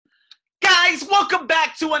guys, welcome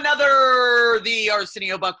back to the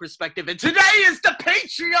Arsenio Buck Perspective. And today is the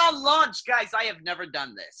Patreon launch. Guys, I have never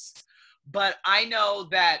done this, but I know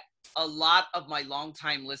that a lot of my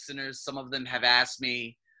longtime listeners, some of them have asked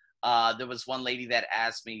me, there was one lady that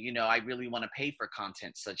asked me, I really want to pay for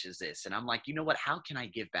content such as this. And I'm like, you know what? How can I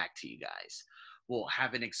give back to you guys? Well,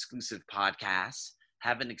 having exclusive podcasts,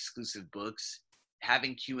 having exclusive books,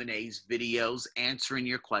 having Q&As, videos, answering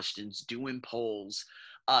your questions, doing polls,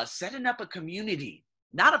 setting up a community,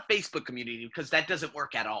 not a Facebook community, because that doesn't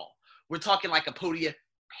work at all. We're talking like a Podia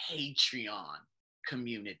Patreon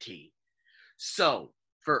community. So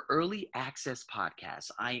for early access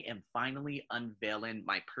podcasts, I am finally unveiling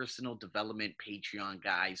my personal development Patreon,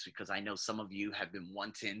 guys, because I know some of you have been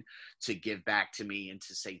wanting to give back to me and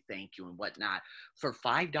to say thank you and whatnot. For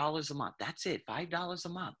 $5 a month, that's it, $5 a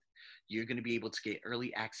month, you're going to be able to get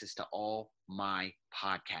early access to all my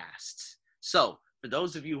podcasts. So for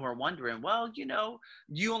those of you who are wondering, well,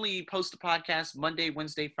 you only post a podcast Monday,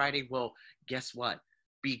 Wednesday, Friday. Well, guess what?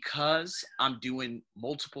 Because I'm doing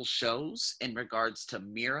multiple shows in regards to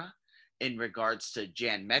Mira, in regards to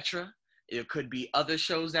Jan Metra, there could be other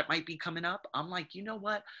shows that might be coming up. I'm like, you know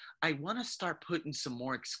what? I want to start putting some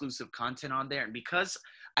more exclusive content on there. And because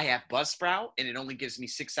I have Buzzsprout and it only gives me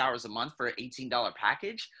 6 hours a month for an $18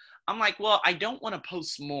 package, I'm like, well, I don't want to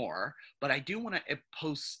post more, but I do want to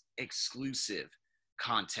post exclusive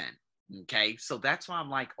content. Okay. So that's why I'm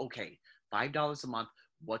like, okay, $5 a month.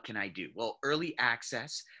 What can I do? Well, early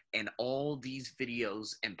access and all these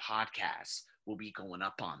videos and podcasts will be going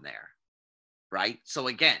up on there. Right. So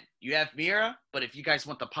again, you have Mira, but if you guys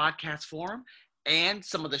want the podcast forum and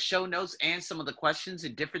some of the show notes and some of the questions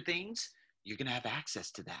and different things, you're going to have access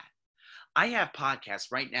to that. I have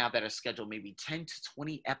podcasts right now that are scheduled maybe 10 to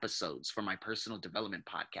 20 episodes for my personal development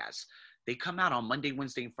podcast. They come out on Monday,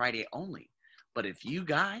 Wednesday, and Friday only. But if you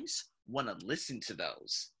guys want to listen to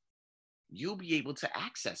those, you'll be able to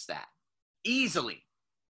access that easily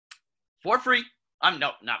for free.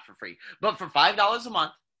 No, not for free, but for $5 a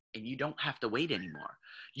month, and you don't have to wait anymore.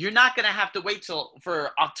 You're not going to have to wait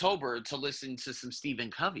for October to listen to some Stephen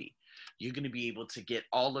Covey. You're going to be able to get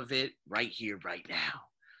all of it right here, right now.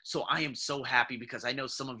 So I am so happy because I know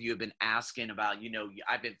some of you have been asking about,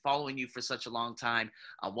 I've been following you for such a long time.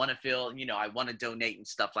 I want to feel, I want to donate and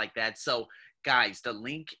stuff like that. So guys, the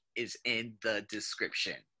link is in the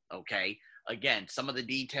description. Okay. Again, some of the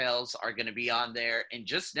details are going to be on there, and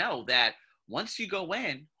just know that once you go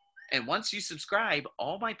in and once you subscribe,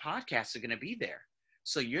 all my podcasts are going to be there.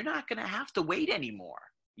 So you're not going to have to wait anymore.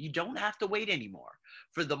 You don't have to wait anymore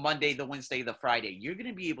for the Monday, the Wednesday, the Friday. You're going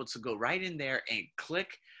to be able to go right in there and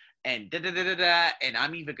click and and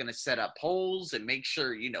I'm even going to set up polls and make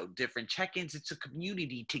sure, different check-ins. It's a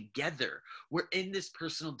community together. We're in this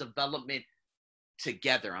personal development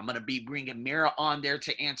together. I'm going to be bringing Mira on there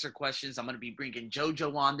to answer questions. I'm going to be bringing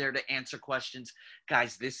JoJo on there to answer questions.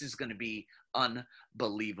 Guys, this is going to be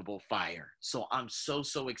unbelievable fire. So I'm so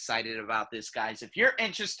excited about this, guys. If you're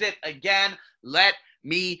interested, again, let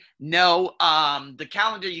me know. The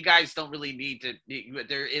calendar, you guys don't really need to,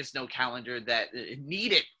 there is no calendar that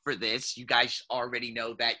needed for this. You guys already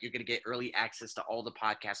know that you're going to get early access to all the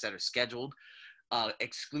podcasts that are scheduled.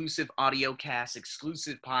 Exclusive audio casts,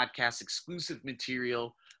 exclusive podcasts, exclusive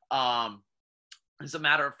material. As a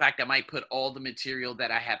matter of fact, I might put all the material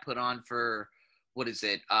that I had put on for,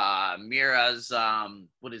 Mira's,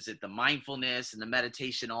 the mindfulness and the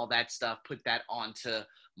meditation, all that stuff, put that onto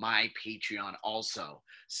my Patreon also.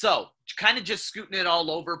 So kind of just scooting it all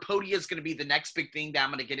over. Podia is going to be the next big thing that I'm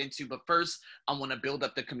going to get into. But first, I want to build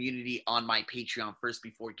up the community on my Patreon first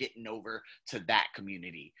before getting over to that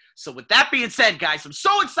community. So with that being said, guys, I'm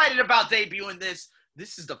so excited about debuting this.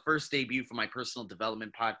 This is the first debut for my personal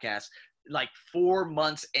development podcast, like 4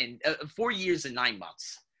 years and 9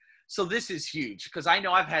 months. So this is huge because I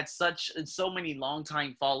know I've had so many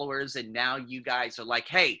longtime followers, and now you guys are like,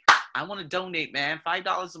 hey, I want to donate, man.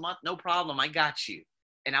 $5 a month, no problem. I got you.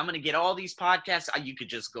 And I'm going to get all these podcasts. You could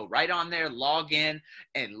just go right on there, log in,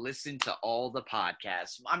 and listen to all the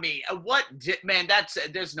podcasts. I mean,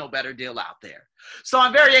 there's no better deal out there. So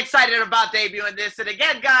I'm very excited about debuting this. And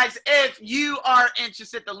again, guys, if you are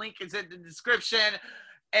interested, the link is in the description.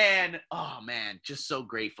 And, oh, man, just so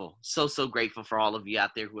grateful. So grateful for all of you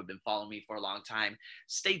out there who have been following me for a long time.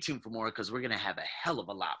 Stay tuned for more because we're going to have a hell of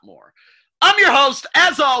a lot more. I'm your host,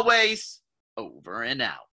 as always, over and out.